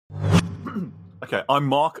Okay, I'm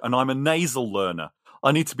Mark, and I'm a nasal learner.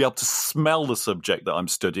 I need to be able to smell the subject that I'm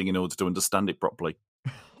studying in order to understand it properly.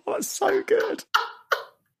 Oh, that's so good.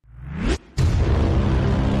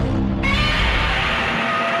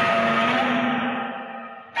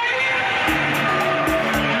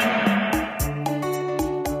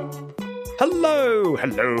 Hello,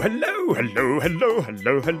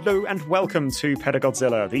 and welcome to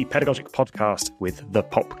Pedagodzilla, the pedagogic podcast with the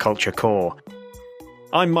pop culture core.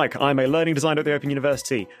 I'm Mike, I'm a learning designer at the Open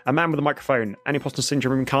University, a man with a microphone, and imposter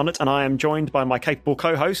syndrome incarnate, and I am joined by my capable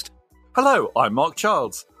co-host. Hello, I'm Mark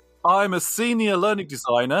Childs. I'm a senior learning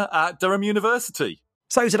designer at Durham University.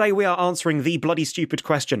 So today we are answering the bloody stupid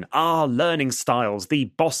question, are learning styles the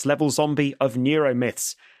boss-level zombie of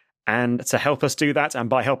neuromyths? And to help us do that, and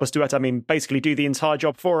by help us do it, I mean basically do the entire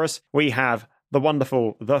job for us, we have the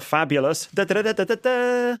wonderful, the fabulous...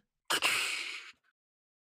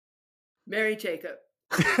 Mary Jacob.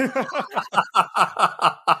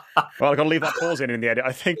 Well, I've got to leave that pause in the edit,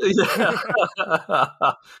 I think.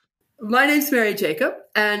 My name's Mary Jacob,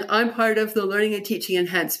 and I'm part of the Learning and Teaching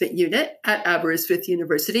Enhancement Unit at Aberystwyth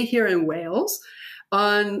University here in Wales.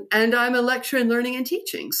 And I'm a lecturer in learning and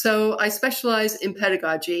teaching. So I specialize in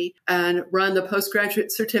pedagogy and run the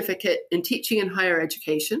postgraduate certificate in teaching and higher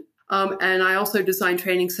education. And I also design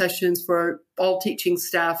training sessions for all teaching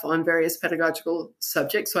staff on various pedagogical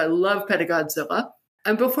subjects. So I love Pedagodzilla.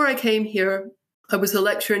 And before I came here, I was a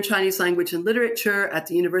lecturer in Chinese language and literature at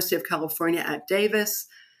the University of California at Davis.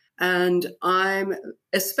 And I'm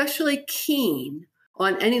especially keen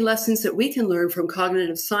on any lessons that we can learn from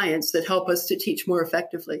cognitive science that help us to teach more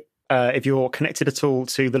effectively. If you're connected at all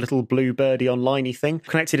to the little blue birdie online-y thing,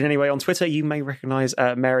 connected in any way on Twitter, you may recognise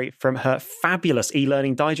Mary from her fabulous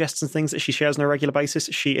e-learning digests and things that she shares on a regular basis.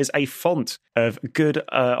 She is a font of good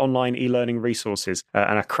online e-learning resources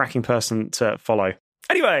and a cracking person to follow.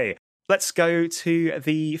 Anyway, let's go to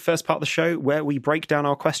the first part of the show where we break down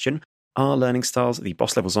our question, are learning styles the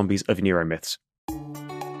boss-level zombies of neuromyths?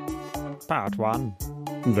 Part 1.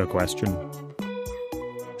 The question.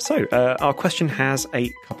 So, our question has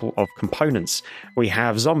a couple of components. We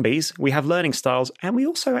have zombies, we have learning styles, and we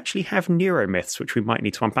also actually have neuromyths, which we might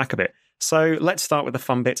need to unpack a bit. So, let's start with the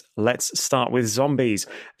fun bit. Let's start with zombies,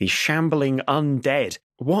 the shambling undead.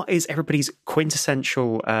 What is everybody's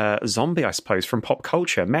quintessential zombie, I suppose, from pop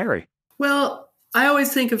culture? Mary? Well, I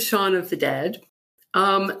always think of Shaun of the Dead.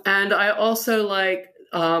 And I also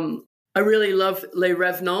I really love Les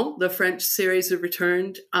Revenants, the French series of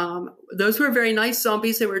Returned. Those were very nice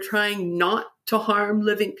zombies. They were trying not to harm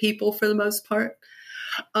living people for the most part.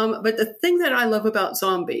 But the thing that I love about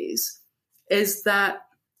zombies is that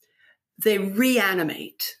they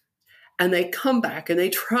reanimate and they come back and they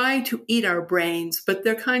try to eat our brains, but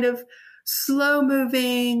they're kind of slow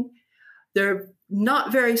moving. They're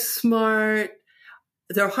not very smart.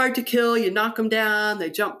 They're hard to kill. You knock them down,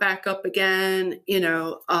 they jump back up again,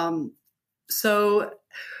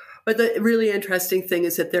 But the really interesting thing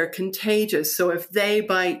is that they're contagious. So if they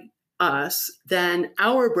bite us, then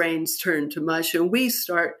our brains turn to mush and we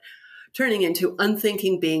start turning into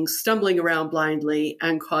unthinking beings, stumbling around blindly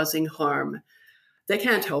and causing harm. They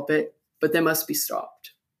can't help it, but they must be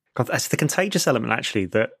stopped. God, that's the contagious element, actually,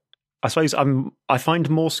 that I suppose I find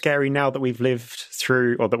more scary now that we've lived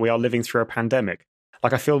through, or that we are living through a pandemic.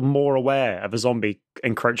 Like, I feel more aware of a zombie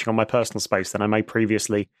encroaching on my personal space than I may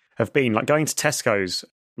previously have been. Like, going to Tesco's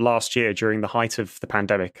last year during the height of the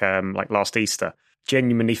pandemic, like last Easter,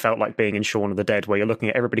 genuinely felt like being in Shaun of the Dead, where you're looking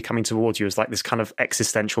at everybody coming towards you as like this kind of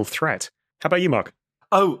existential threat. How about you, Mark?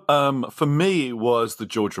 For me, it was the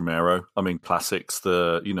George Romero. I mean, classics,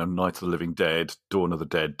 the, Night of the Living Dead, Dawn of the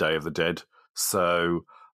Dead, Day of the Dead. So,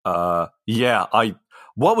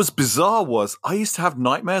 what was bizarre was I used to have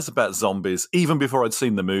nightmares about zombies even before I'd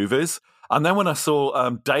seen the movies. And then when I saw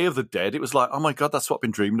Day of the Dead, it was like, oh my God, that's what I've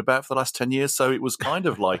been dreaming about for the last 10 years. So it was kind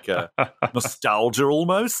of like a nostalgia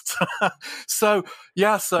almost. And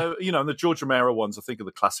the George Romero ones, I think are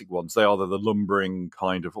the classic ones. They are the lumbering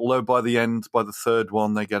kind of, although by the third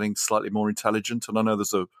one, they're getting slightly more intelligent. And I know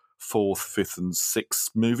there's a fourth, fifth, and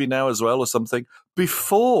sixth movie now as well or something.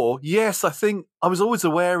 Before, yes, I think I was always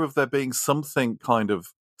aware of there being something kind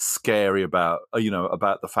of scary about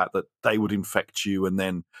the fact that they would infect you and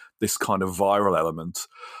then this kind of viral element.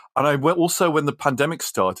 And I went also, when the pandemic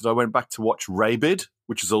started, I went back to watch Rabid,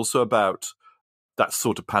 which is also about that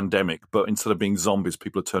sort of pandemic, but instead of being zombies,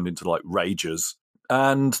 people are turned into like ragers.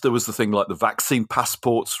 And there was the thing like the vaccine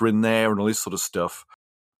passports were in there and all this sort of stuff.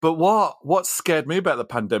 But what scared me about the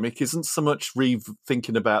pandemic isn't so much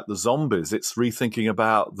rethinking about the zombies, it's rethinking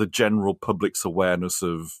about the general public's awareness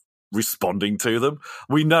of responding to them.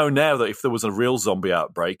 We know now that if there was a real zombie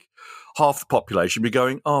outbreak, half the population would be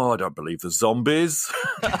going, "Oh, I don't believe the zombies,"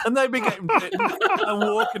 and they'd be getting bitten and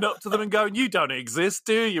walking up to them and going, "You don't exist,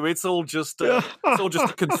 do you? It's all just a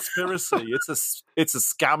conspiracy. It's a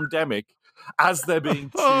scamdemic." As they're being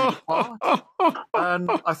chewed apart. And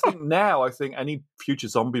I think any future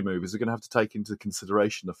zombie movies are going to have to take into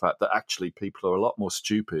consideration the fact that actually people are a lot more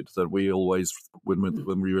stupid than we always, when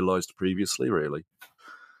we realised previously, really.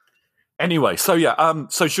 Anyway, so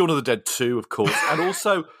Shaun of the Dead 2, of course. And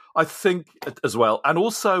also, I think as well, and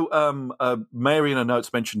also Mary in her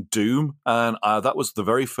notes mentioned Doom, and that was the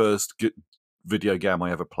very first video game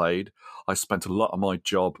I ever played. I spent a lot of my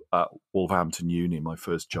job at Wolverhampton Uni, my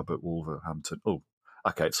first job at Wolverhampton. Oh,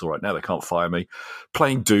 okay, it's all right now. They can't fire me.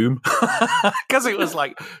 Playing Doom. Because it was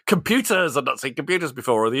like computers. I'd not seen computers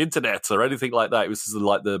before, or the internet, or anything like that. It was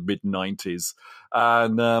like the mid-90s.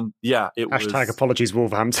 And it was... Hashtag apologies,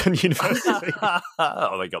 Wolverhampton University.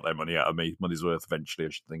 Oh, they got their money out of me. Money's worth eventually, I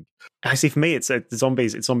should think. I see, for me, it's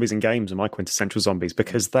zombies. It's zombies in games are my quintessential zombies,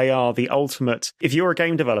 because they are the ultimate. If you're a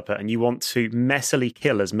game developer and you want to messily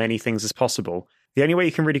kill as many things as possible, the only way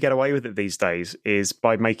you can really get away with it these days is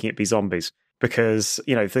by making it be zombies. Because,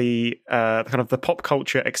 you know, the kind of the pop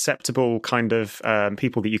culture acceptable kind of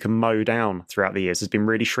people that you can mow down throughout the years has been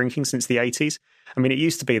really shrinking since the 80s. I mean, it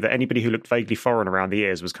used to be that anybody who looked vaguely foreign around the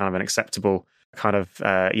ears was kind of an acceptable kind of,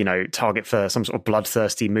 target for some sort of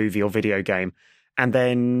bloodthirsty movie or video game. And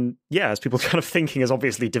then, as people kind of thinking has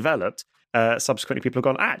obviously developed, subsequently people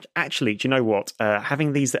have gone, actually, do you know what?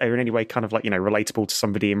 Having these that are in any way kind of like, relatable to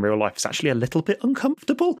somebody in real life is actually a little bit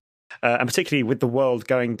uncomfortable. And particularly with the world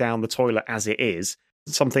going down the toilet as it is,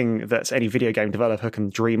 something that any video game developer can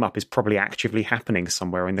dream up is probably actively happening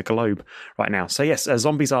somewhere in the globe right now. So yes,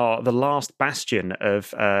 zombies are the last bastion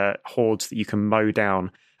of hordes that you can mow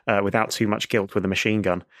down without too much guilt with a machine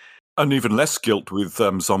gun. And even less guilt with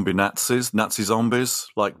zombie Nazi zombies,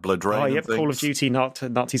 like Blood Rain. Oh, yep, Call of Duty,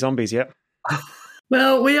 Nazi zombies, yep.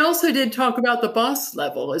 Well, we also did talk about the boss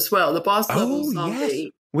level as well, the boss level zombie.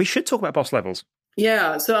 Yes. We should talk about boss levels.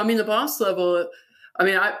 Yeah, so I mean, the boss level,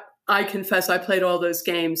 I confess I played all those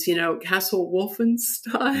games, Castle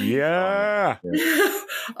Wolfenstein. Yeah.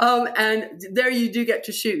 And there you do get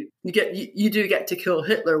to shoot. You do get to kill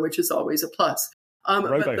Hitler, which is always a plus.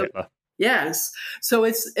 Robo-Hitler. Yes. So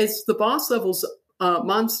it's the boss levels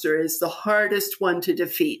monster is the hardest one to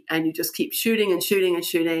defeat. And you just keep shooting and shooting and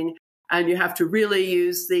shooting. And you have to really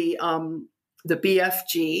use the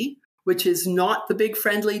BFG, which is not the big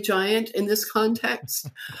friendly giant in this context,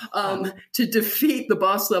 to defeat the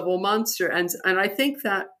boss level monster. And I think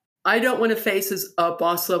that I don't want to face a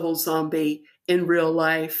boss level zombie in real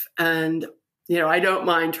life. And, I don't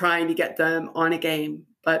mind trying to get them on a game.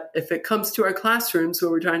 But if it comes to our classrooms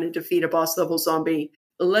where we're trying to defeat a boss level zombie,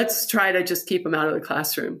 let's try to just keep them out of the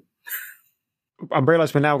classroom. I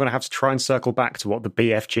realise we're now going to have to try and circle back to what the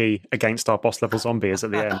BFG against our boss level zombie is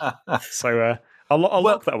at the end. So I'll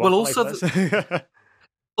look that one. Well,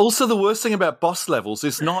 also the worst thing about boss levels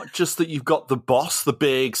is not just that you've got the boss, the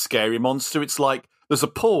big scary monster. It's like there's a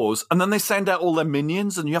pause, and then they send out all their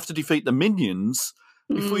minions, and you have to defeat the minions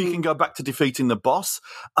before you can go back to defeating the boss.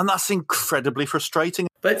 And that's incredibly frustrating.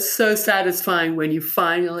 But so satisfying when you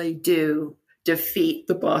finally do defeat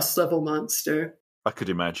the boss level monster. I could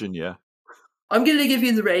imagine, yeah. I'm going to give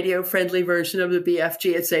you the radio-friendly version of the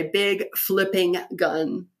BFG. It's a big flipping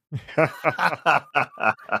gun.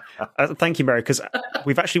 Thank you, Mary, because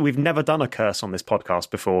we've never done a curse on this podcast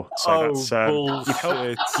before. So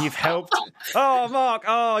you've helped. Oh, Mark!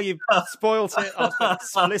 Oh, you've spoiled it. I'll put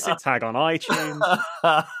explicit tag on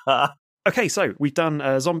iTunes. Okay, so we've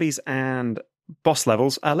done zombies and boss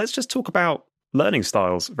levels. Let's just talk about learning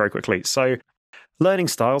styles very quickly. So learning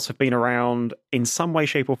styles have been around in some way,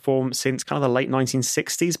 shape or form since kind of the late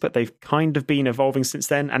 1960s, but they've kind of been evolving since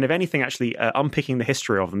then. And if anything, actually unpicking the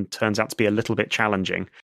history of them turns out to be a little bit challenging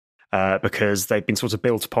because they've been sort of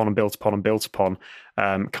built upon and built upon and built upon,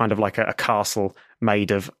 kind of like a castle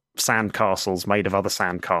made of sand castles, made of other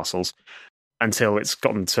sand castles, until it's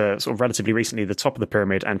gotten to sort of relatively recently the top of the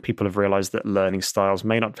pyramid, and people have realized that learning styles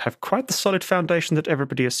may not have quite the solid foundation that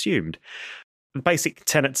everybody assumed. The basic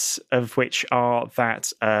tenets of which are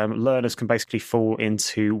that learners can basically fall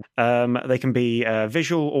into, they can be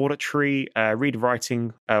visual, auditory, read,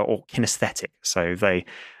 writing, or kinesthetic. So they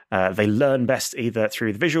learn best either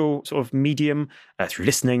through the visual sort of medium, through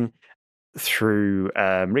listening, through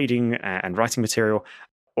reading and writing material,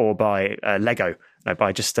 or by Lego,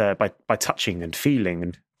 by just by touching and feeling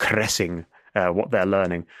and caressing what they're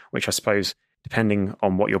learning, which I suppose, depending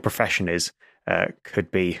on what your profession is,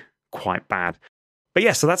 could be quite bad. But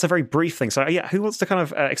yeah, so that's a very brief thing. So yeah, who wants to kind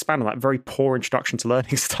of expand on that very poor introduction to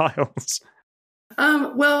learning styles?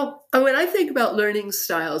 Well, when I think about learning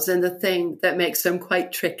styles and the thing that makes them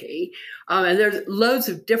quite tricky, and there's loads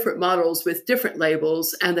of different models with different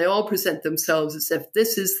labels, and they all present themselves as if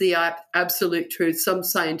this is the absolute truth, some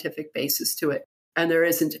scientific basis to it. And there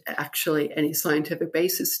isn't actually any scientific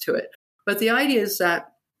basis to it. But the idea is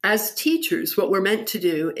that as teachers, what we're meant to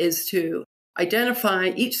do is to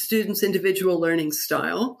identify each student's individual learning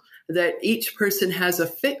style, that each person has a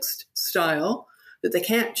fixed style that they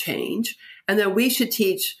can't change, and that we should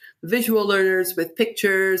teach visual learners with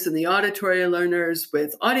pictures and the auditory learners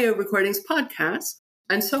with audio recordings, podcasts,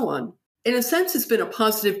 and so on. In a sense, it's been a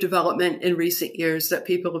positive development in recent years that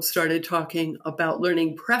people have started talking about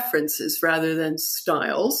learning preferences rather than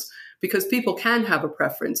styles, because people can have a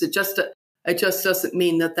preference. It just doesn't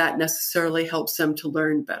mean that necessarily helps them to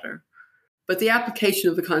learn better. But the application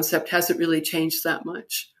of the concept hasn't really changed that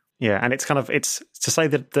much. Yeah, and it's to say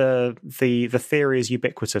that the theory is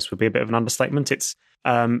ubiquitous would be a bit of an understatement. It's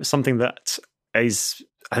something that is,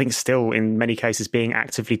 I think, still in many cases being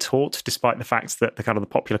actively taught, despite the fact that the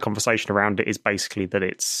popular conversation around it is basically that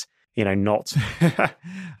it's not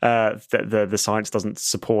that the science doesn't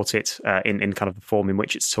support it in kind of the form in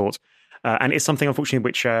which it's taught. And it's something, unfortunately,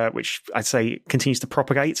 which I'd say continues to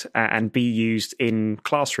propagate and be used in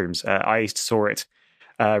classrooms. I saw it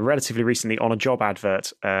relatively recently on a job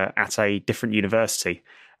advert at a different university.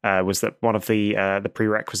 Was that one of the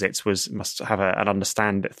prerequisites must have a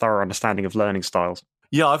thorough understanding of learning styles.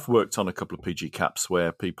 Yeah, I've worked on a couple of PG caps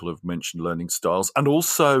where people have mentioned learning styles, and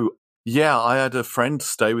also, I had a friend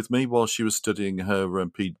stay with me while she was studying her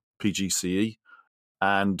PGCE,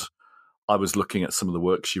 and I was looking at some of the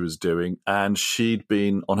work she was doing, and she'd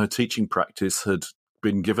been on her teaching practice, had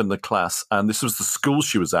been given the class, and this was the school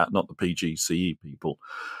she was at, not the PGCE people.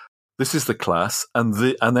 This is the class, and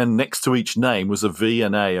then next to each name was a V,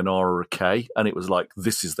 an A, an R, or a K, and it was like,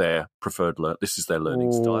 this is their preferred this is their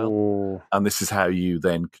learning style, and this is how you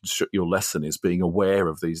then construct your lesson, is being aware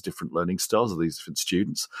of these different learning styles of these different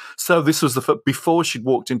students. So this was before she'd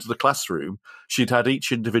walked into the classroom, she'd had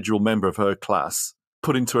each individual member of her class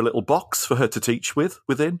put into a little box for her to teach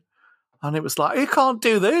within. And it was like, you can't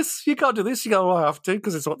do this. You can't do this. You go, I have to,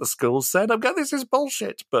 because it's what the school said. I'm going, this is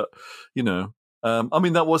bullshit. But,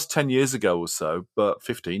 that was 10 years ago or so, but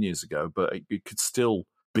 15 years ago, but it could still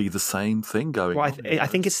be the same thing going on. I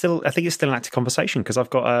think it's still an active conversation, because I've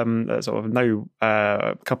got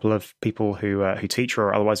a couple of people who teach or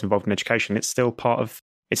are otherwise involved in education. It's still part of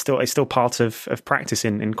practice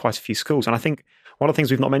in quite a few schools. And I think one of the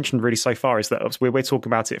things we've not mentioned really so far is that we're talking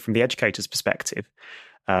about it from the educator's perspective,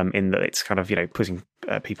 in that it's kind of putting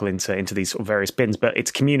people into these sort of various bins, but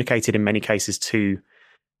it's communicated in many cases to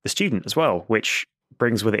the student as well, which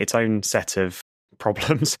brings with it its own set of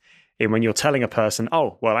problems. In when you're telling a person,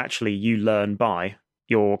 oh, well, actually, you learn by,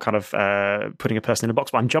 you're kind of putting a person in a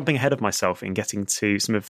box. But I'm jumping ahead of myself in getting to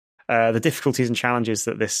some of the difficulties and challenges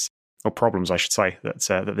or problems, I should say,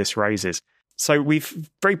 that this raises. So we've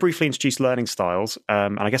very briefly introduced learning styles,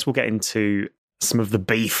 and I guess we'll get into some of the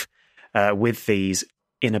beef with these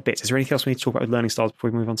in a bit. Is there anything else we need to talk about with learning styles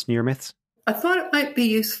before we move on to neuromyths? I thought it might be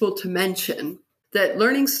useful to mention that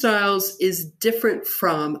learning styles is different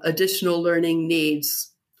from additional learning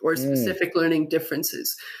needs or specific learning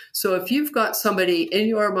differences. So if you've got somebody in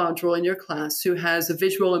your module, in your class, who has a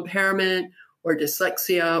visual impairment or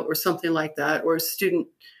dyslexia or something like that, or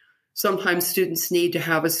sometimes students need to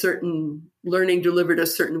have a certain learning delivered a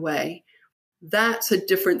certain way, that's a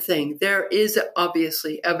different thing. There is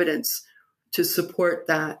obviously evidence to support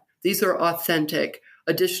that. These are authentic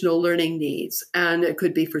additional learning needs, and it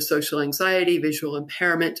could be for social anxiety, visual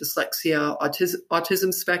impairment, dyslexia,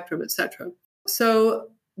 autism spectrum, etc. So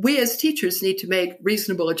we as teachers need to make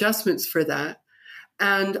reasonable adjustments for that.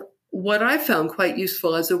 And what I found quite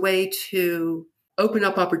useful as a way to open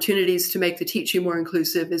up opportunities to make the teaching more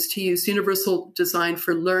inclusive is to use Universal Design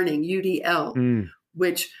for Learning, UDL,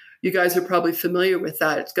 which you guys are probably familiar with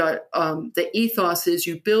that. It's got the ethos is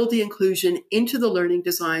you build the inclusion into the learning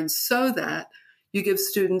design so that you give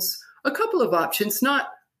students a couple of options, not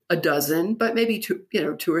a dozen, but maybe two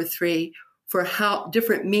or three, for how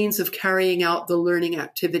different means of carrying out the learning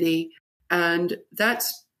activity. And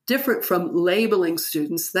that's different from labeling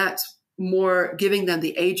students. That's more giving them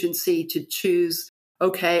the agency to choose,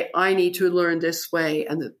 okay, I need to learn this way.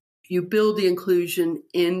 And you build the inclusion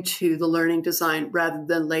into the learning design rather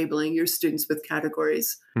than labeling your students with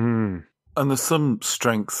categories. And there's some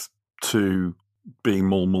strength to being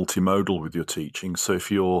more multimodal with your teaching. So if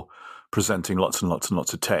you're presenting lots and lots and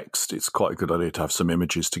lots of text, it's quite a good idea to have some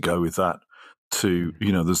images to go with that.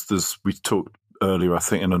 We talked earlier, I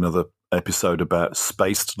think, in another episode about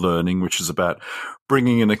spaced learning, which is about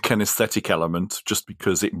bringing in a kinesthetic element just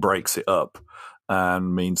because it breaks it up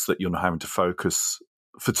and means that you're not having to focus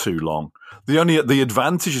for too long. The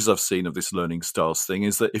advantages I've seen of this learning styles thing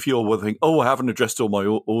is that if you're thinking, I haven't addressed all my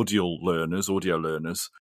audio learners,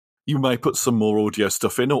 you may put some more audio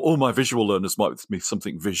stuff in, or all my visual learners might be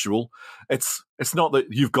something visual. It's not that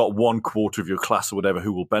you've got 1/4 of your class or whatever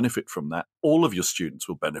who will benefit from that. All of your students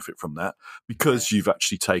will benefit from that because you've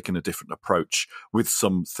actually taken a different approach with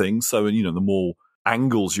some things. So, the more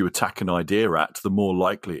angles you attack an idea at, the more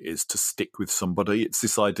likely it is to stick with somebody. It's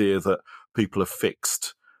this idea that people are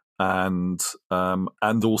fixed, and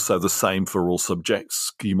also the same for all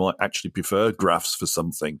subjects. You might actually prefer graphs for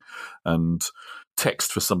something and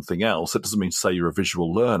text for something else. It doesn't mean to say you're a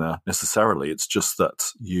visual learner necessarily. It's just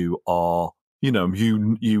that you are,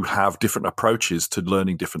 you have different approaches to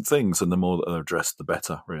learning different things, and the more that they're addressed, the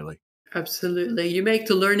better, really. Absolutely. You make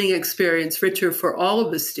the learning experience richer for all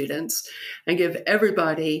of the students and give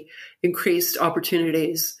everybody increased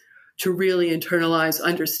opportunities to really internalize,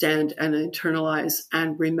 understand,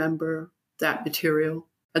 and remember that material.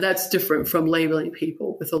 And that's different from labeling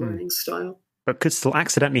people with a learning style. But could still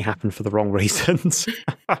accidentally happen for the wrong reasons.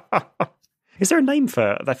 Is there a name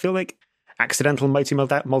for it? I feel like accidental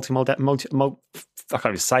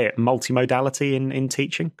multimodality in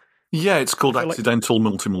teaching. Yeah, it's called accidental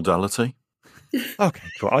multimodality. Okay,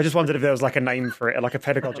 cool. I just wondered if there was like a name for it, like a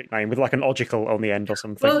pedagogic name with like an ogical on the end or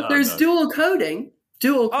something. Well, there's dual coding.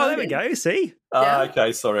 Oh, there we go. See?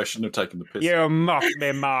 Okay, sorry, I shouldn't have taken the piss. You mock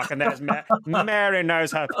me, Mark, and there's Mary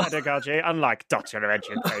knows her pedagogy, unlike Doctor of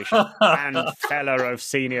Education and Fellow of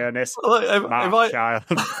Seniorness, Child.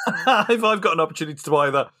 If I've got an opportunity to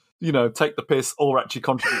either, take the piss or actually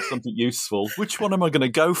contribute something useful, which one am I going to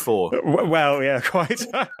go for? Well, yeah, quite.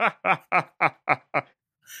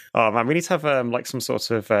 Oh man, we need to have like some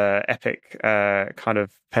sort of epic kind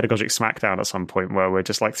of pedagogic smackdown at some point where we're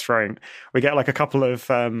just like we get like a couple of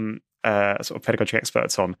sort of pedagogy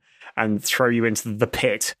experts on and throw you into the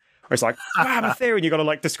pit. Where it's like, I have a theory, and you've got to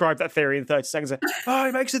like describe that theory in 30 seconds.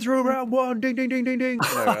 He makes it through round one, ding, ding, ding, ding, ding.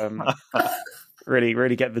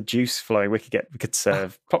 Really get the juice flowing. We could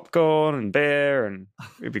serve popcorn and beer, and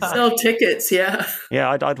it'd be sell tickets. Yeah,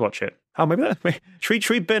 I'd watch it. Oh, maybe should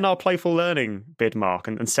we bin our playful learning bid, Mark,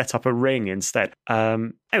 and set up a ring instead?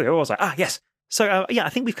 Anyway, what was I? Yes. So I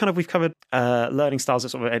think we've covered learning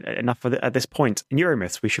styles sort of enough at this point.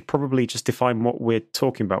 Neuromyths. We should probably just define what we're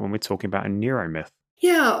talking about when we're talking about a neuromyth.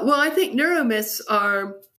 Yeah. Well, I think neuromyths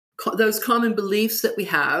are those common beliefs that we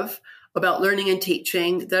have about learning and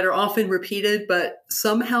teaching that are often repeated, but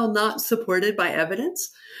somehow not supported by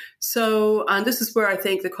evidence. So this is where I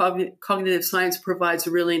think the cognitive science provides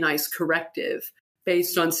a really nice corrective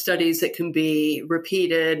based on studies that can be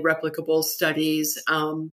repeated, replicable studies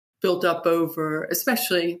built up over,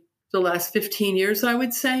 especially the last 15 years, I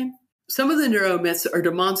would say. Some of the neuromyths are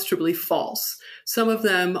demonstrably false. Some of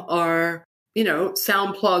them are,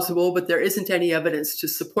 sound plausible, but there isn't any evidence to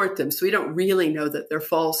support them. So we don't really know that they're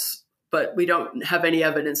false, but we don't have any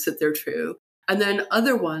evidence that they're true. And then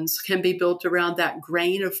other ones can be built around that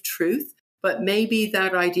grain of truth, but maybe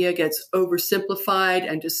that idea gets oversimplified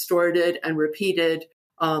and distorted and repeated,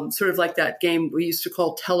 sort of like that game we used to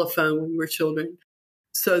call telephone when we were children.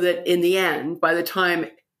 So that in the end, by the time,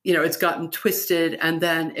 it's gotten twisted, and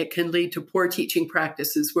then it can lead to poor teaching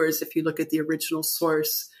practices. Whereas if you look at the original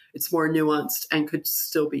source, it's more nuanced and could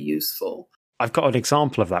still be useful. I've got an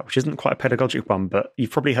example of that, which isn't quite a pedagogic one, but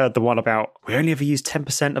you've probably heard the one about we only ever use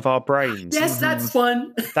 10% of our brains. Yes, that's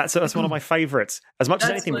one. That's one of my favourites, as much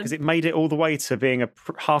as anything, because it made it all the way to being a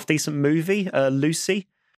half-decent movie, Lucy.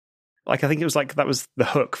 Like, I think it was like that was the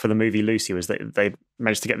hook for the movie Lucy, was that they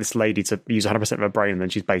managed to get this lady to use 100% of her brain, and then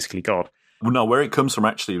she's basically God. Well, no, where it comes from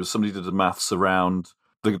actually was somebody did the maths around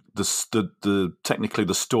the technically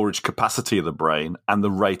the storage capacity of the brain and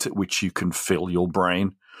the rate at which you can fill your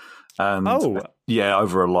brain. And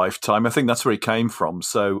over a lifetime. I think that's where it came from.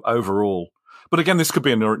 So overall, but again, this could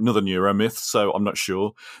be another neuromyth, so I'm not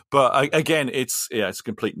sure. But again, it's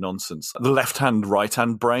complete nonsense. The left-hand,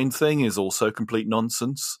 right-hand brain thing is also complete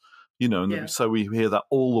nonsense. So we hear that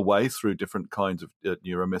all the way through different kinds of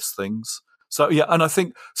neuromyth things. So, and I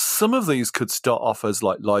think some of these could start off as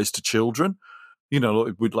like lies to children,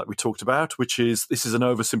 like we talked about, which is this is an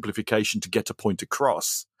oversimplification to get a point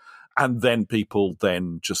across. And then people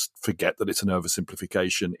then just forget that it's an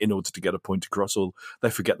oversimplification in order to get a point across, or they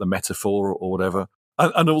forget the metaphor or whatever.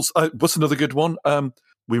 And also, what's another good one?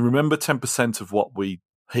 We remember 10% of what we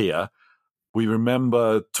hear. We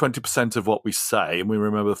remember 20% of what we say, and we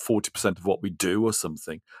remember 40% of what we do or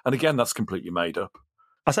something. And again, that's completely made up.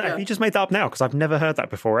 I said, have you just made that up now? Because I've never heard that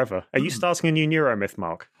before ever. Are you starting a new neuromyth,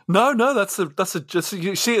 Mark? No, that's just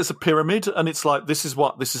you see it as a pyramid, and it's like this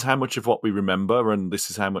is how much of what we remember, and this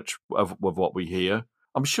is how much of what we hear.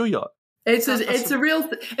 I'm sure you're. It's a real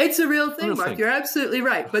thing, Mark. You're absolutely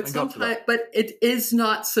right. But it is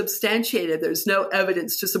not substantiated. There's no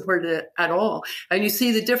evidence to support it at all. And you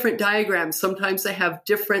see the different diagrams. Sometimes they have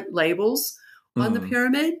different labels on the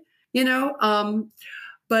pyramid,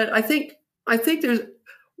 but I think there's,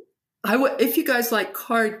 if you guys like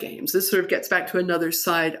card games, this sort of gets back to another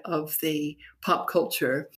side of the pop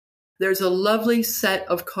culture. There's a lovely set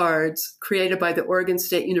of cards created by the Oregon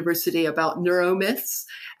State University about neuromyths,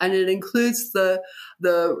 and it includes the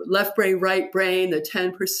left brain, right brain, the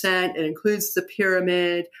 10%. It includes the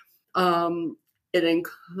pyramid. It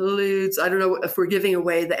includes, I don't know if we're giving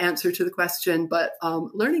away the answer to the question, but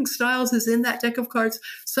learning styles is in that deck of cards.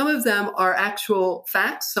 Some of them are actual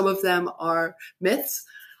facts. Some of them are myths.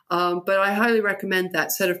 But I highly recommend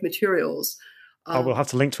that set of materials. We'll have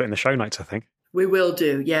to link to it in the show notes, I think. We will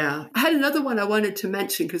do, yeah. I had another one I wanted to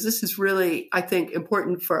mention because this is really, I think,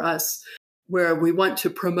 important for us where we want to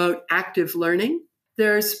promote active learning.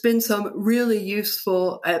 There's been some really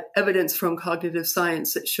useful evidence from cognitive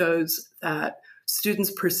science that shows that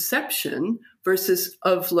students' perception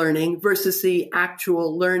of learning versus the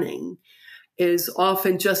actual learning is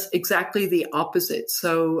often just exactly the opposite.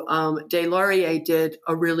 So Deslauriers did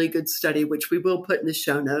a really good study, which we will put in the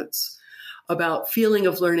show notes, about feeling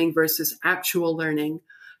of learning versus actual learning.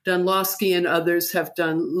 Dunlosky and others have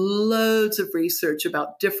done loads of research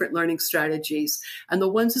about different learning strategies. And the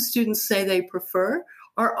ones the students say they prefer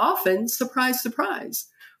are often, surprise, surprise,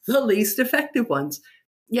 the least effective ones.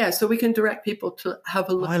 Yeah, so we can direct people to have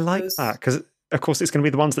a look at those. I like that, because, of course, it's going to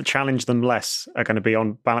be the ones that challenge them less are going to be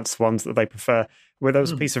on balance the ones that they prefer. Where there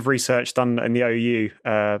was a piece of research done in the OU,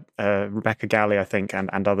 Rebecca Galley, I think,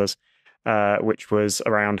 and others, which was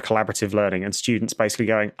around collaborative learning, and students basically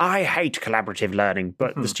going, I hate collaborative learning,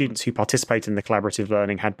 but the students who participated in the collaborative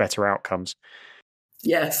learning had better outcomes.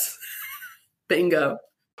 Yes. Bingo.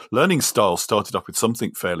 Learning styles started off with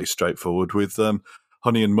something fairly straightforward with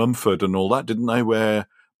Honey and Mumford and all that, didn't they?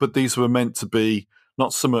 But these were meant to be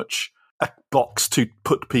not so much a box to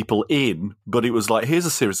put people in, but it was like, here's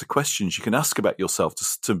a series of questions you can ask about yourself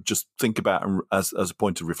to just think about as a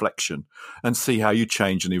point of reflection and see how you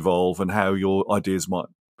change and evolve and how your ideas might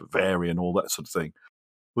vary and all that sort of thing.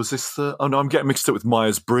 Was this oh no, I'm getting mixed up with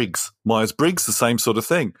Myers-Briggs. Myers-Briggs, the same sort of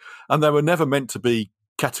thing. And they were never meant to be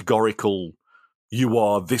categorical, you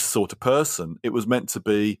are this sort of person. It was meant to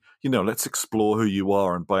be, let's explore who you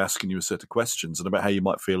are and by asking you a set of questions and about how you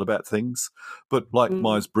might feel about things. But like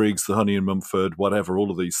Myers-Briggs, the Honey and Mumford, whatever,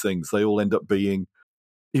 all of these things, they all end up being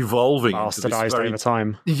evolving. Bastardized over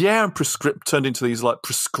time. Yeah, and turned into these like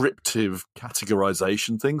prescriptive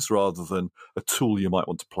categorization things rather than a tool you might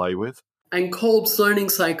want to play with. And Kolb's learning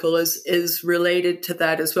cycle is related to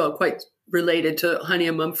that as well, quite related to Honey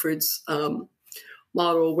and Mumford's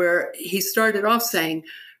model, where he started off saying,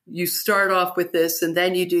 you start off with this and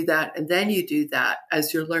then you do that and then you do that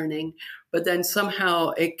as you're learning. But then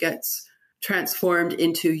somehow it gets transformed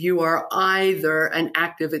into you are either an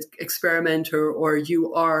active experimenter or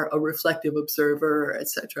you are a reflective observer,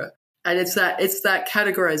 etc. And it's that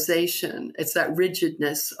categorization, it's that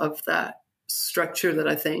rigidness of that structure that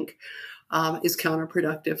I think is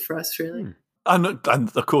counterproductive for us, really. And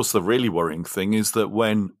of course, the really worrying thing is that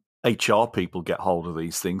when HR people get hold of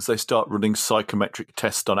these things, they start running psychometric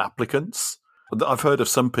tests on applicants. I've heard of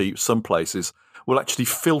some places will actually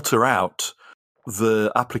filter out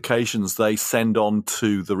the applications they send on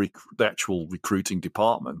to the actual recruiting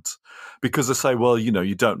department because they say, well,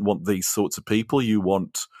 you don't want these sorts of people. You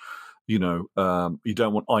want, you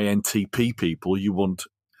don't want INTP people. You want,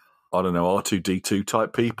 I don't know, R2D2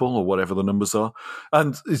 type people or whatever the numbers are.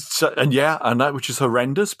 And that which is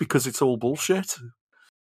horrendous because it's all bullshit.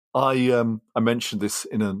 I mentioned this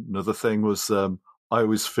in another thing was I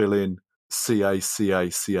always fill in CA, CA,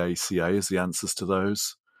 CA, CA as the answers to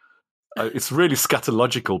those. It's really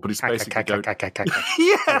scatological, but it's basically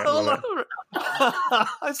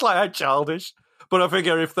it's like how childish. But I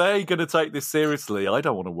figure if they're going to take this seriously, I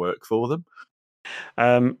don't want to work for them.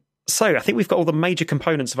 So I think we've got all the major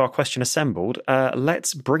components of our question assembled.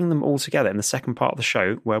 Let's bring them all together in the second part of the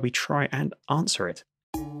show where we try and answer it.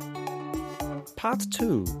 Part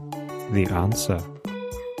 2. The answer.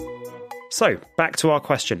 So, back to our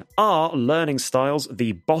question. Are learning styles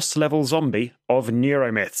the boss-level zombie of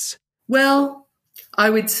neuromyths? Well, I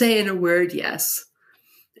would say in a word, yes.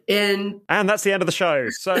 And that's the end of the show.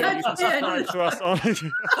 So you can That's it. subscribe to us on.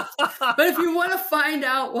 But if you want to find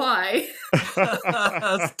out why,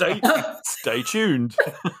 stay tuned.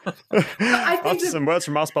 I think After some words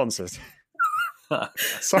from our sponsors.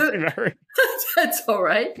 Sorry, Mary. That's all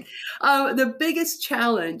right. The biggest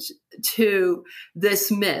challenge to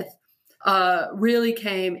this myth really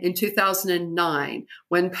came in 2009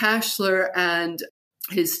 when Pashler and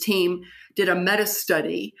his team did a meta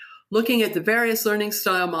study looking at the various learning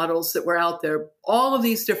style models that were out there, all of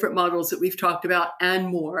these different models that we've talked about and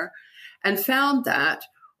more, and found that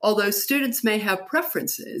although students may have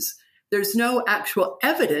preferences, there's no actual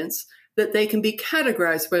evidence that they can be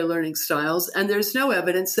categorized by learning styles, and there's no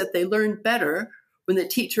evidence that they learn better when the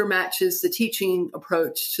teacher matches the teaching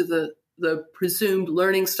approach to the presumed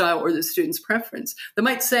learning style or the student's preference.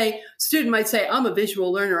 Student might say, I'm a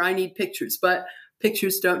visual learner, I need pictures, but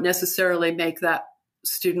pictures don't necessarily make that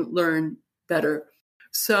student learn better.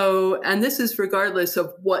 So, and this is regardless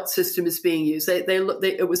of what system is being used.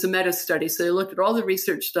 It was a meta study, so they looked at all the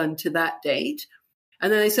research done to that date.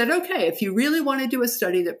 And then they said, okay, if you really want to do a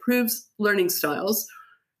study that proves learning styles,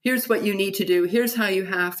 here's what you need to do. Here's how you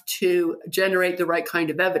have to generate the right kind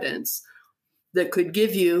of evidence that could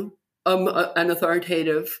give you an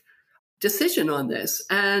authoritative decision on this.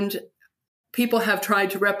 And people have tried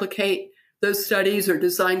to replicate those studies or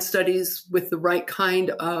design studies with the right kind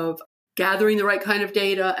of gathering the right kind of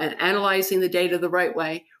data and analyzing the data the right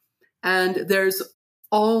way. And there's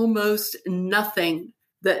almost nothing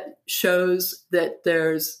that shows that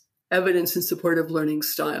there's evidence in support of learning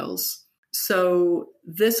styles. So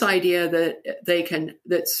this idea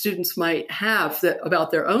that students might have about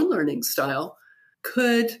their own learning style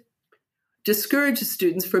could discourage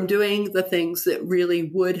students from doing the things that really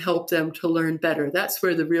would help them to learn better. That's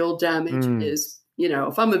where the real damage is.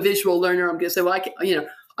 If I'm a visual learner, I'm going to say, well,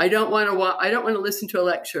 I don't want to listen to a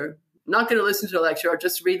lecture. I'm not going to listen to a lecture. I'll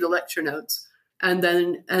just read the lecture notes. And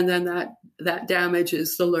then that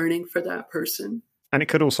damages the learning for that person. And it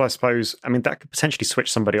could also, I suppose, that could potentially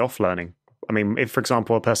switch somebody off learning. If, for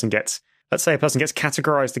example, let's say a person gets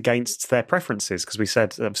categorized against their preferences, because we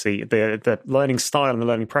said, obviously, the learning style and the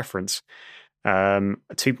learning preference are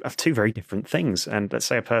two very different things. And let's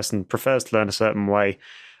say a person prefers to learn a certain way,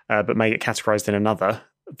 but may get categorized in another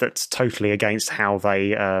that's totally against how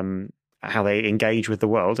they engage with the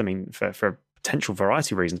world. For potential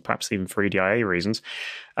variety reasons, perhaps even for EDIA reasons,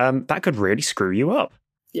 that could really screw you up.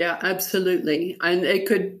 Yeah, absolutely. And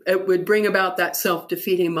it would bring about that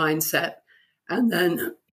self-defeating mindset. And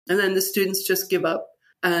then the students just give up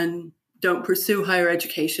and don't pursue higher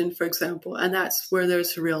education, for example. And that's where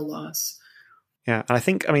there's a real loss. Yeah. And I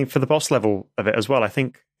think, for the boss level of it as well, I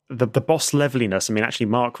think the boss leveliness, actually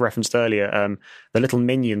Mark referenced earlier, the little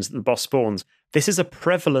minions that the boss spawns. This is a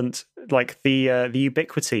prevalent, the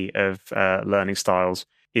ubiquity of learning styles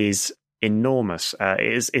is enormous.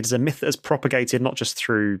 It is a myth that is propagated not just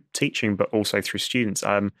through teaching, but also through students.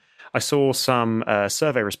 I saw some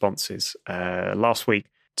survey responses last week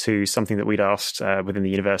to something that we'd asked within the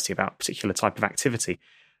university about a particular type of activity.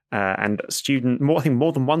 And more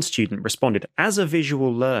than one student responded as a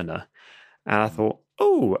visual learner. And I thought,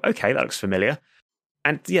 oh, okay, that looks familiar.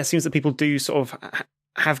 And yeah, it seems that people do sort of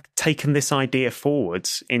have taken this idea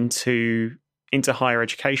forwards into higher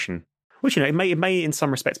education, which it may in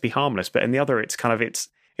some respects be harmless, but in the other, it's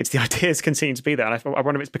the ideas continue to be there. And I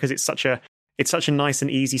wonder if it's because it's such a nice and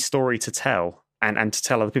easy story to tell and to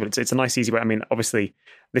tell other people. It's a nice, easy way. Obviously,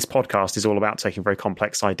 this podcast is all about taking very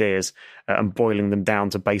complex ideas and boiling them down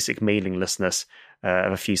to basic meaninglessness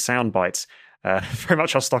of a few sound bites. Very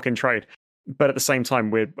much our stock in trade. But at the same time,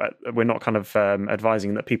 we're not kind of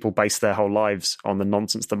advising that people base their whole lives on the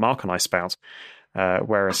nonsense that Mark and I spout.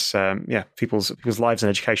 Whereas, people's lives and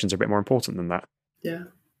educations are a bit more important than that. Yeah.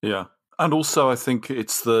 Yeah. And also, I think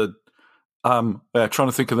it's the trying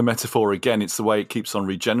to think of the metaphor again. It's the way it keeps on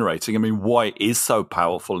regenerating. Why it is so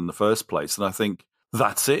powerful in the first place. And I think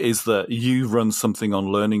that's it, is that you run something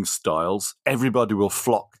on learning styles, everybody will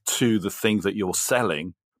flock to the thing that you're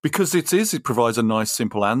selling. Because it provides a nice,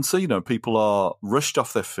 simple answer. People are rushed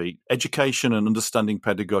off their feet. Education and understanding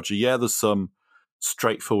pedagogy, there's some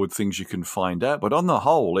straightforward things you can find out. But on the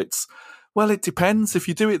whole, it depends. If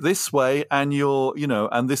you do it this way and you're,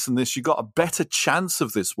 and this, you've got a better chance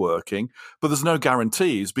of this working, but there's no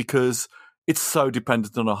guarantees because it's so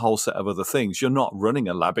dependent on a whole set of other things. You're not running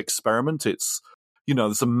a lab experiment. It's,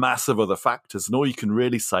 there's a mass of other factors. And all you can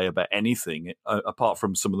really say about anything, apart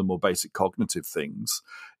from some of the more basic cognitive things,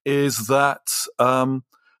 is that,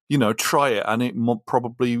 try it and it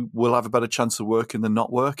probably will have a better chance of working than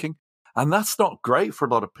not working. And that's not great for a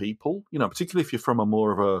lot of people, particularly if you're from a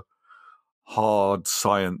more of a hard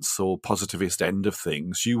science or positivist end of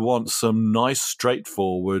things. You want some nice,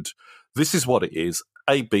 straightforward, this is what it is,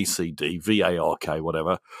 A, B, C, D, VARK,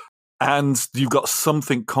 whatever. And you've got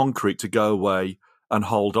something concrete to go away and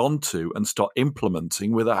hold on to and start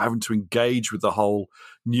implementing without having to engage with the whole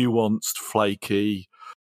nuanced, flaky,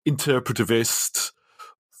 interpretivist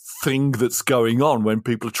thing that's going on when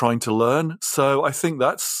people are trying to learn. So I think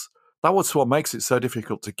that's what makes it so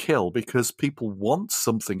difficult to kill, because people want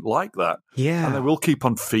something like that. Yeah. And they will keep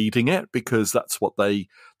on feeding it because that's what they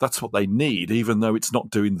need, even though it's not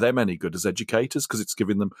doing them any good as educators, because it's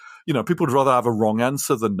giving them, people would rather have a wrong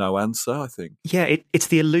answer than no answer, I think. Yeah, it's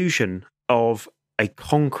the illusion of a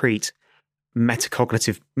concrete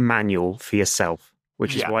metacognitive manual for yourself,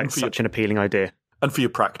 which is why it's such an appealing idea. And for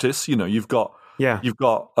your practice, you've been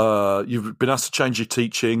asked to change your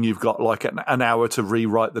teaching. You've got like an hour to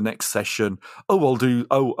rewrite the next session.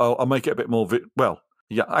 I'll make it a bit more. Making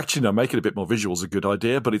it a bit more visual is a good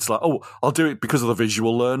idea. But it's like, I'll do it because of the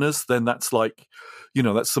visual learners. Then that's like,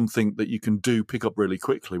 that's something that you can pick up really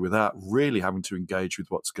quickly without really having to engage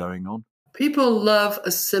with what's going on. People love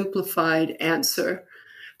a simplified answer.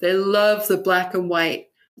 They love the black and white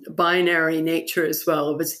binary nature as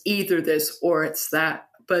well. If it's either this or it's that.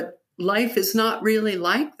 But life is not really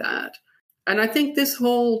like that. And I think this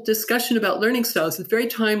whole discussion about learning styles is very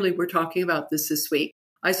timely. We're talking about this week.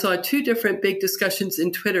 I saw 2 different big discussions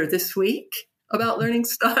in Twitter this week about learning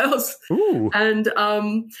styles. Ooh. And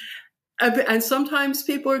sometimes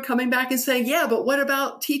people are coming back and saying, yeah, but what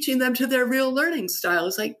about teaching them to their real learning style?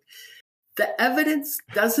 It's like the evidence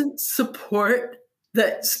doesn't support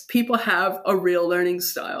that people have a real learning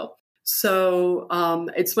style. So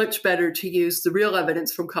it's much better to use the real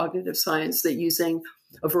evidence from cognitive science that using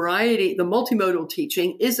a variety, the multimodal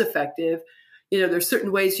teaching is effective. There's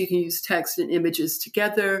certain ways you can use text and images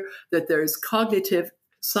together, that there's cognitive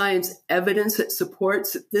science evidence that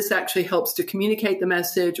supports this actually helps to communicate the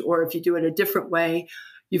message, or if you do it a different way,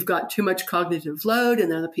 you've got too much cognitive load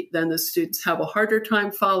and then the students have a harder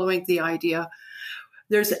time following the idea.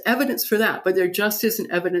 There's evidence for that, but there just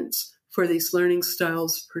isn't evidence for these learning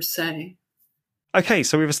styles per se. Okay,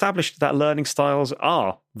 so we've established that learning styles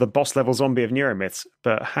are the boss level zombie of neuromyths,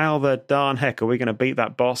 but how the darn heck are we going to beat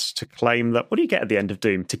that boss to claim that, what do you get at the end of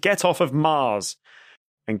Doom? To get off of Mars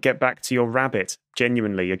and get back to your rabbit.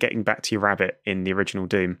 Genuinely, you're getting back to your rabbit in the original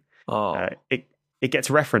Doom. Oh. It gets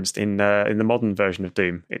referenced in the modern version of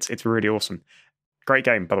Doom. It's really awesome. Great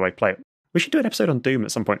game, by the way, play it. We should do an episode on Doom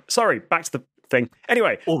at some point. Sorry, back to the thing.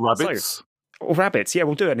 Anyway. Or rabbits. Or rabbits, yeah,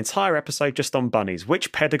 we'll do an entire episode just on bunnies.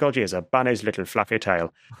 Which pedagogy is a bunny's little fluffy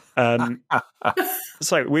tail?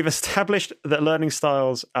 So we've established that learning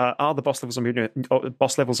styles are the boss level zombie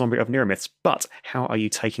of neuromyths, but how are you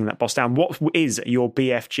taking that boss down? What is your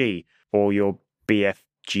BFG or your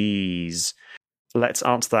BFGs? Let's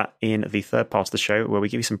answer that in the third part of the show, where we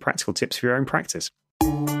give you some practical tips for your own practice.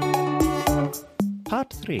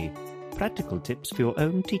 Part 3. Practical tips for your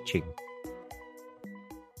own teaching.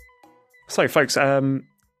 So, folks,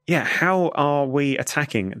 how are we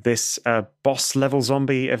attacking this boss-level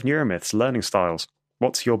zombie of neuromyths, learning styles?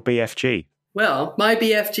 What's your BFG? Well, my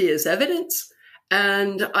BFG is evidence.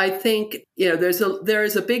 And I think, there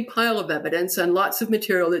is a big pile of evidence and lots of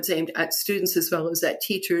material that's aimed at students as well as at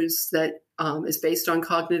teachers that is based on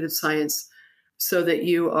cognitive science, so that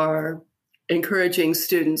you are encouraging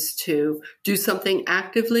students to do something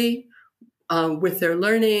actively with their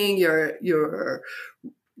learning.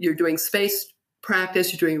 You're doing space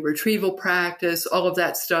practice, you're doing retrieval practice, all of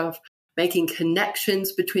that stuff, making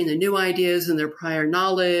connections between the new ideas and their prior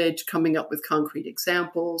knowledge, coming up with concrete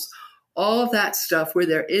examples, all of that stuff where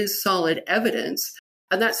there is solid evidence.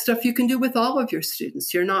 And that stuff you can do with all of your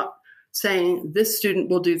students. You're not saying this student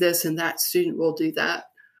will do this and that student will do that.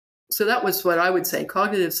 So that was what I would say,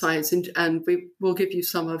 cognitive science. And we will give you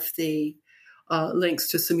some of the links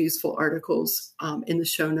to some useful articles in the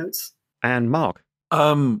show notes. And Mark?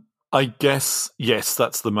 I guess, yes,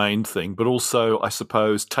 that's the main thing. But also, I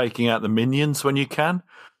suppose, taking out the minions when you can.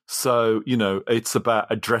 So, it's about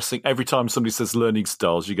addressing, every time somebody says learning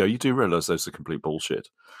styles, you go, you do realize those are complete bullshit.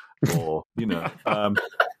 Or, and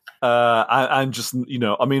just,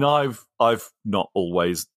 I've not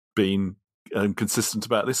always been consistent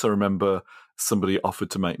about this. I remember somebody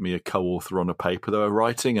offered to make me a co-author on a paper they were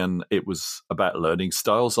writing, and it was about learning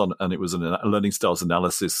styles and it was a learning styles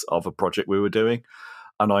analysis of a project we were doing.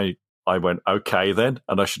 And I went, okay then.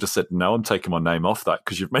 And I should have said, no, I'm taking my name off that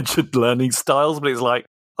because you've mentioned learning styles. But it's like,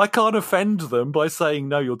 I can't offend them by saying,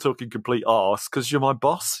 no, you're talking complete arse because you're my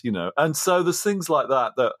boss, And so there's things like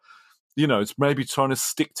that it's maybe trying to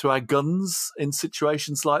stick to our guns in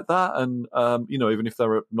situations like that. And, even if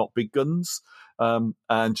they're not big guns, and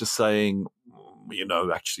just saying,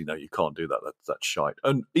 actually, no, you can't do that. That's shite.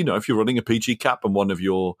 And, if you're running a PG CAP and one of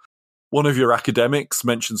your academics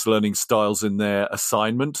mentions learning styles in their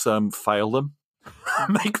assignment, fail them.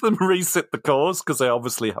 Make them resit the course because they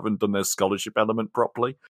obviously haven't done their scholarship element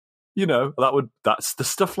properly. That's the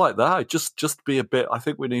stuff like that. Just be a bit. I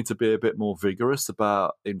think we need to be a bit more vigorous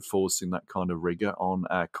about enforcing that kind of rigor on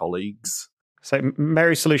our colleagues. So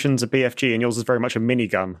Mary's solution's a BFG, and yours is very much a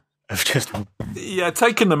minigun of just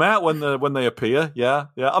taking them out when they appear. Yeah.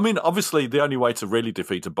 I mean, obviously, the only way to really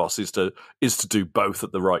defeat a boss is to do both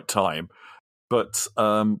at the right time. But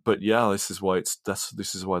yeah, this is why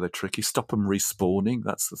this is why they're tricky. Stop them respawning.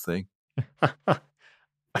 That's the thing.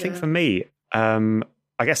 I think for me,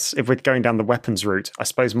 I guess if we're going down the weapons route, I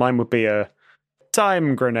suppose mine would be a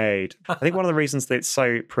time grenade. I think one of the reasons that it's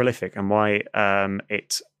so prolific and why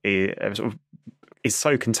it is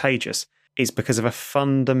so contagious is because of a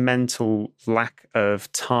fundamental lack of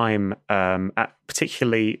time at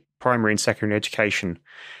particularly primary and secondary education,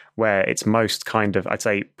 where it's most kind of, I'd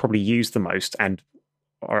say, probably used the most and,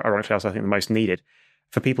 ironically, also I think the most needed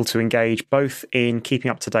for people to engage both in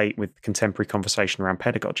keeping up to date with contemporary conversation around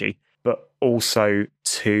pedagogy, but also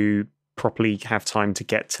to properly have time to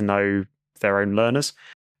get to know their own learners.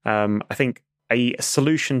 I think a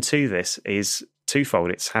solution to this is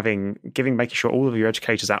twofold. It's making sure all of your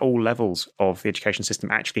educators at all levels of the education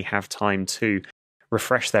system actually have time to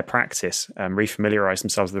refresh their practice, refamiliarize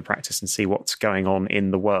themselves with the practice and see what's going on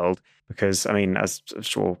in the world. Because, I mean, as I'm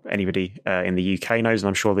sure anybody in the UK knows, and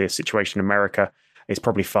I'm sure the situation in America is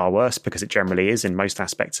probably far worse because it generally is in most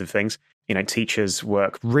aspects of things. Teachers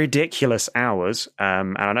work ridiculous hours,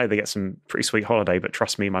 and I know they get some pretty sweet holiday, but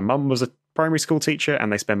trust me, my mum was a primary school teacher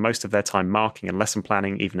and they spend most of their time marking and lesson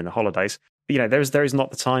planning, even in the holidays. There is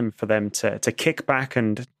not the time for them to kick back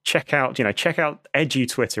and check out Edu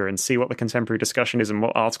Twitter and see what the contemporary discussion is and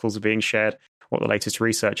what articles are being shared, what the latest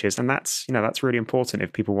research is. And that's really important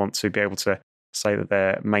if people want to be able to say that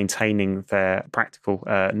they're maintaining their practical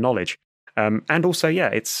knowledge. And also,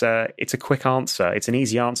 it's a quick answer. It's an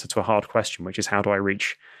easy answer to a hard question, which is how do I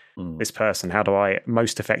reach this person? How do I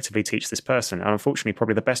most effectively teach this person? And unfortunately,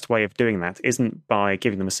 probably the best way of doing that isn't by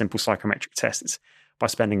giving them a simple psychometric test. It's by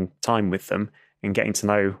spending time with them and getting to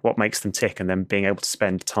know what makes them tick, and then being able to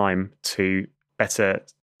spend time to better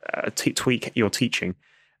tweak your teaching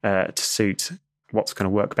to suit what's going to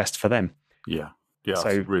work best for them. Yeah.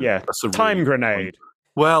 So, that's a time grenade.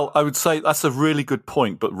 Well, I would say that's a really good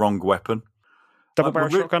point, but wrong weapon. Double barrel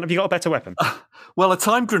shotgun. Have you got a better weapon? Well, a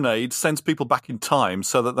time grenade sends people back in time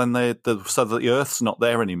so that then so that the Earth's not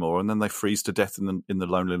there anymore, and then they freeze to death in the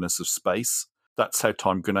loneliness of space. That's how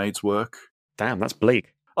time grenades work. Damn, that's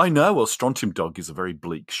bleak. I know. Well, Strontium Dog is a very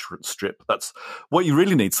bleak strip. That's what you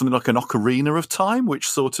really need. Something like an Ocarina of Time, which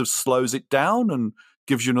sort of slows it down and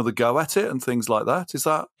gives you another go at it and things like that. Is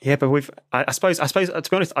that? Yeah, but I suppose to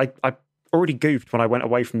be honest, I already goofed when I went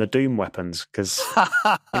away from the Doom weapons because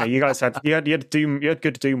you guys had good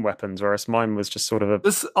Doom weapons, whereas mine was just sort of a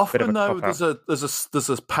there's often bit of a there's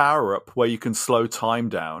a power up where you can slow time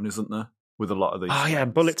down, isn't there? With a lot of these. Oh yeah,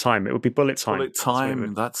 bullet time. It would be bullet time. Bullet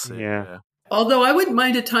time. That's it. Yeah. Although I wouldn't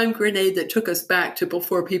mind a time grenade that took us back to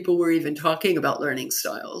before people were even talking about learning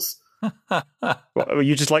styles. Well,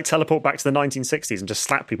 you just teleport back to the 1960s and just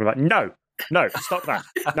slap people no, stop that.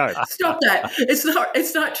 No. Stop that.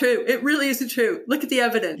 It's not true. It really isn't true. Look at the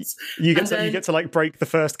evidence. You get to break the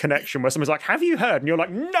first connection where someone's like, have you heard? And you're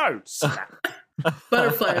like, no.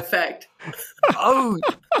 Butterfly effect. Oh,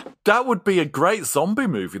 that would be a great zombie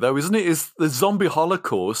movie, though, isn't it? It's the zombie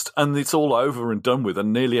holocaust, and it's all over and done with,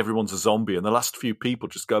 and nearly everyone's a zombie, and the last few people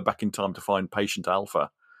just go back in time to find Patient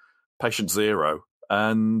Zero,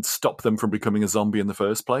 and stop them from becoming a zombie in the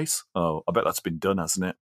first place. Oh, I bet that's been done, hasn't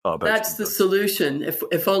it? Oh, that's the solution.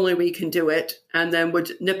 If only we can do it, and then we'd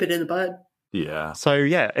nip it in the bud. Yeah. So,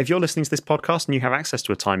 if you're listening to this podcast and you have access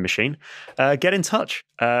to a time machine, get in touch.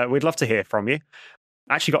 We'd love to hear from you.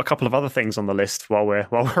 Actually got a couple of other things on the list while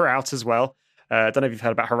we're out as well. I don't know if you've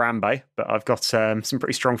heard about Harambe, but I've got some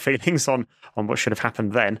pretty strong feelings on what should have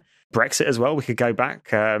happened then. Brexit as well. We could go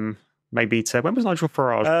back maybe to, when was Nigel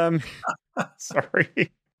Farage?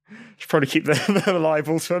 Sorry. Should probably keep the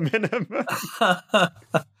libel to a minimum.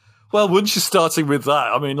 Well, once you're starting with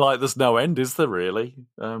that, I mean, there's no end, is there really?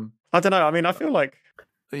 I don't know. I mean, I feel like...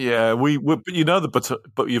 Yeah,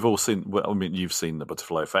 but you've all seen, you've seen the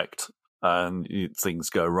butterfly effect, and things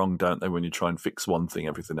go wrong, don't they? When you try and fix one thing,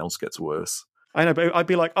 everything else gets worse. I know, but I'd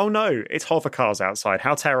be like, oh no, it's hover cars outside.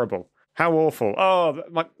 How terrible. How awful. Oh,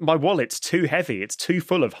 my wallet's too heavy. It's too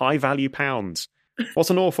full of high-value pounds. What's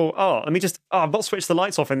an awful... I've not switched the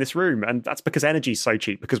lights off in this room, and that's because energy's so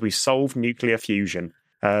cheap, because we solved nuclear fusion.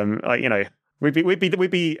 We'd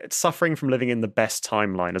be suffering from living in the best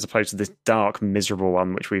timeline as opposed to this dark, miserable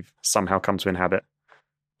one which we've somehow come to inhabit.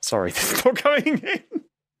 Sorry, this is not going in.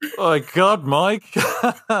 Oh, my God, Mike.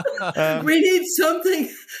 We need something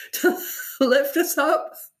to lift us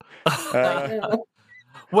up.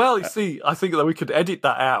 Well, you see, I think that we could edit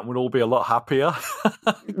that out and we'd all be a lot happier.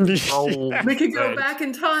 We could go back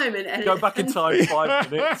in time and edit. Go back in time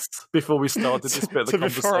 5 minutes before we started this bit of the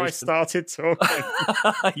conversation. Before I started talking.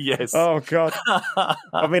 Yes. Oh, God.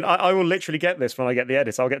 I mean, I will literally get this when I get the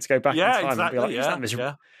edit. I'll get to go back in time and be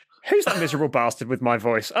like, who's that miserable bastard with my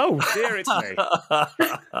voice? Oh, dear, it's me.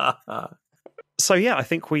 So yeah, I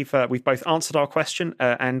think we've both answered our question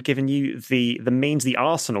and given you the means, the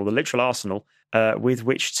arsenal, the literal arsenal, with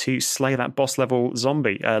which to slay that boss level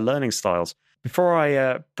zombie learning styles. Before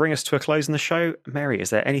I bring us to a close in the show, Mary, is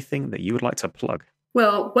there anything that you would like to plug?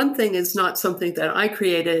 Well, one thing is not something that I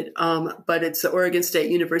created, but it's the Oregon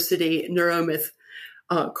State University Neuromyth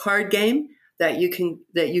card game that you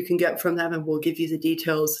can get from them, and we'll give you the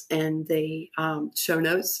details in the show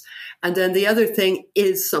notes. And then the other thing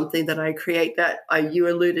is something that I create that you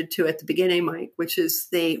alluded to at the beginning, Mike, which is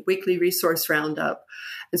the weekly resource roundup.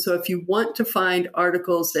 And so if you want to find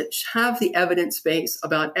articles that have the evidence base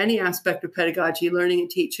about any aspect of pedagogy, learning and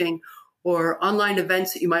teaching, or online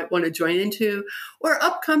events that you might want to join into, or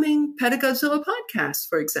upcoming Pedagodzilla podcasts,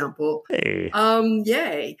 for example. Hey.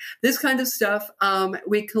 Yay. This kind of stuff.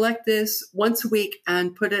 We collect this once a week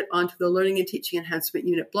and put it onto the Learning and Teaching Enhancement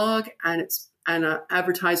Unit blog, and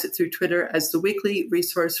advertise it through Twitter as the weekly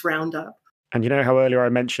resource roundup. And you know how earlier I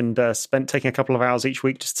mentioned taking a couple of hours each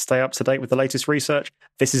week just to stay up to date with the latest research?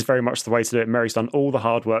 This is very much the way to do it. Mary's done all the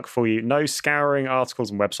hard work for you. No scouring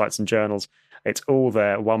articles and websites and journals. It's all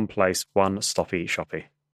there, one place, one stoppy shoppy.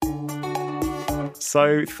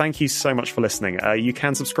 So thank you so much for listening. You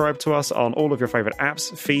can subscribe to us on all of your favourite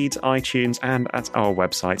apps, feeds, iTunes, and at our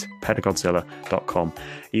website, pedagodzilla.com.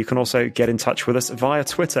 You can also get in touch with us via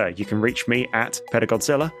Twitter. You can reach me at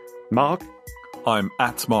Pedagodzilla. Mark? I'm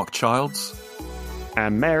at Mark Childs.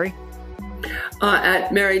 And Mary?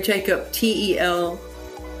 At Mary Jacob, TEL1.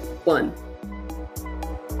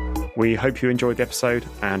 We hope you enjoyed the episode,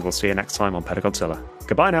 and we'll see you next time on Pedagodzilla.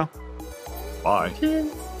 Goodbye now. Bye. Cheers.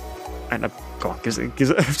 And God, you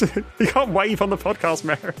can't wave on the podcast,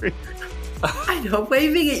 Mary. I know,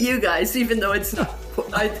 waving at you guys, even though it's not.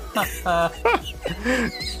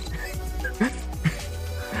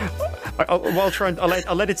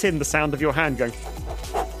 I'll let it in the sound of your hand going.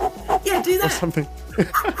 Yeah, do that. Or something.